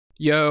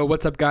Yo,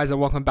 what's up guys, and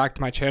welcome back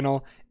to my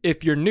channel.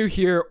 If you're new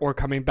here or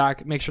coming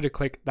back, make sure to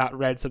click that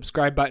red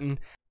subscribe button.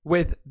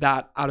 With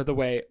that out of the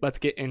way, let's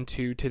get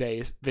into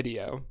today's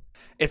video.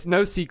 It's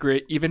no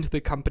secret, even to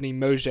the company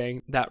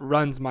Mojang that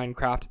runs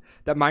Minecraft,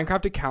 that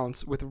Minecraft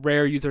accounts with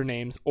rare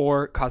usernames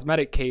or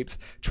cosmetic capes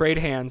trade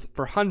hands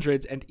for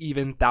hundreds and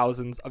even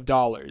thousands of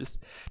dollars.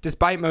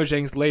 Despite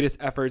Mojang's latest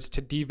efforts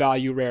to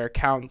devalue rare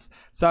accounts,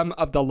 some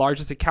of the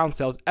largest account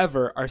sales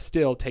ever are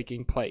still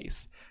taking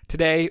place.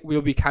 Today, we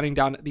will be counting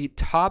down the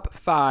top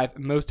 5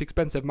 most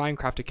expensive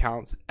Minecraft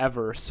accounts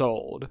ever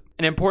sold.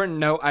 An important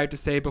note I have to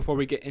say before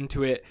we get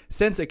into it,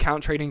 since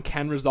account trading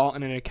can result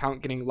in an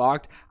account getting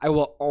locked, I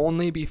will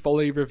only be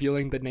fully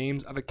revealing the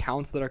names of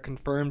accounts that are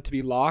confirmed to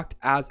be locked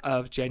as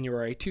of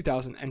January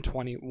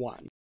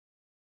 2021.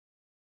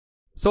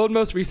 Sold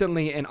most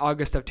recently in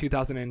August of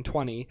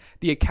 2020,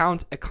 the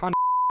account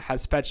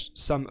has fetched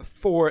some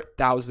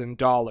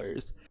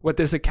 $4,000. What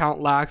this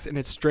account lacks in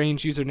its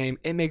strange username,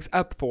 it makes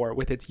up for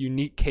with its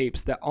unique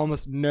capes that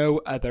almost no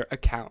other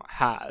account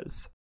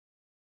has.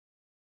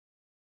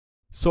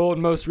 Sold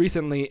most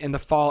recently in the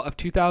fall of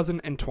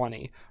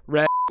 2020,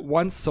 Red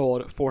once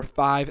sold for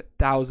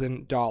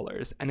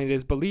 $5,000, and it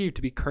is believed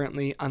to be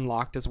currently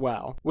unlocked as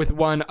well. With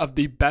one of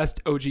the best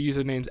OG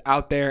usernames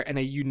out there and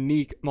a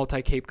unique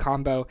multi-cape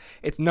combo,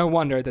 it's no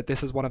wonder that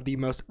this is one of the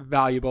most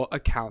valuable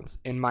accounts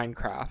in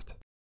Minecraft.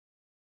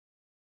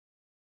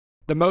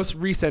 The most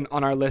recent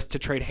on our list to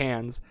trade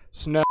hands,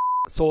 Snow,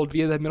 sold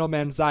via the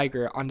middleman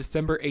Zyger on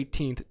December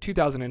 18th,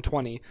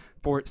 2020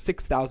 for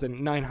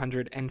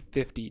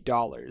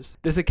 $6,950.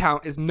 This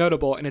account is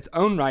notable in its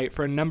own right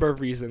for a number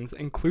of reasons,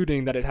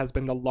 including that it has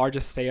been the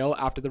largest sale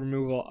after the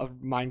removal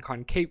of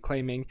Minecon cape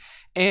claiming,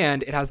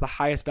 and it has the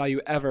highest value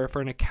ever for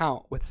an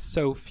account with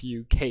so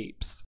few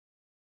capes.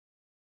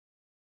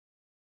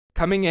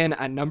 Coming in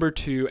at number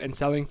 2 and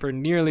selling for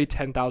nearly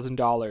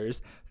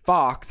 $10,000,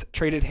 Fox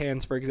traded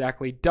hands for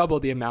exactly double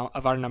the amount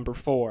of our number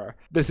 4.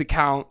 This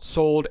account,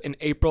 sold in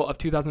April of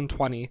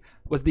 2020,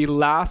 was the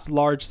last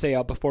large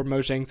sale before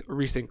Mojang's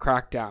recent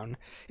crackdown.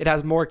 It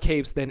has more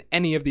capes than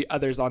any of the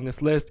others on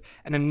this list,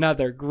 and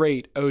another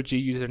great OG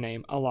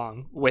username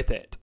along with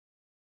it.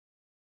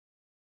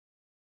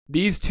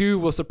 These two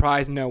will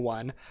surprise no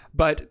one,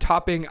 but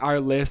topping our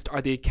list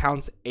are the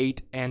accounts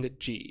 8 and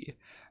G.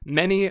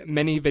 Many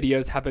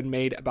videos have been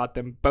made about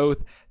them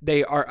both.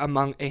 They are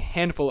among a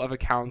handful of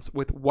accounts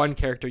with one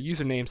character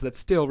usernames that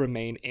still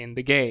remain in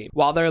the game.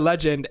 While their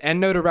legend and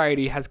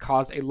notoriety has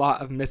caused a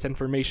lot of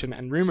misinformation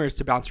and rumors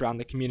to bounce around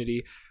the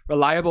community,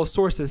 reliable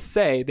sources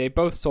say they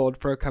both sold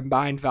for a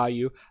combined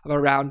value of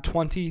around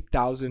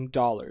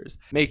 $20,000,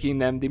 making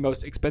them the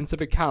most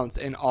expensive accounts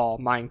in all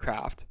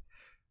Minecraft.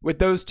 With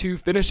those two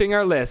finishing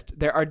our list,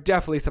 there are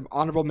definitely some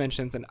honorable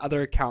mentions and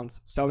other accounts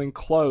selling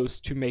close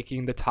to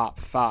making the top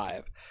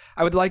 5.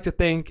 I would like to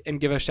thank and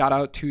give a shout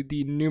out to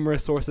the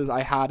numerous sources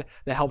I had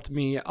that helped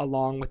me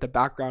along with the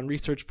background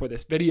research for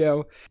this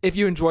video. If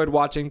you enjoyed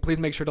watching, please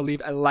make sure to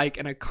leave a like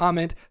and a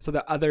comment so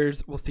that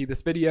others will see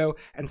this video,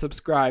 and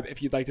subscribe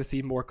if you'd like to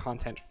see more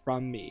content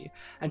from me.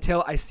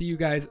 Until I see you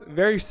guys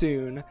very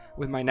soon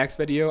with my next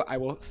video, I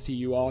will see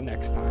you all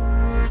next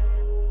time.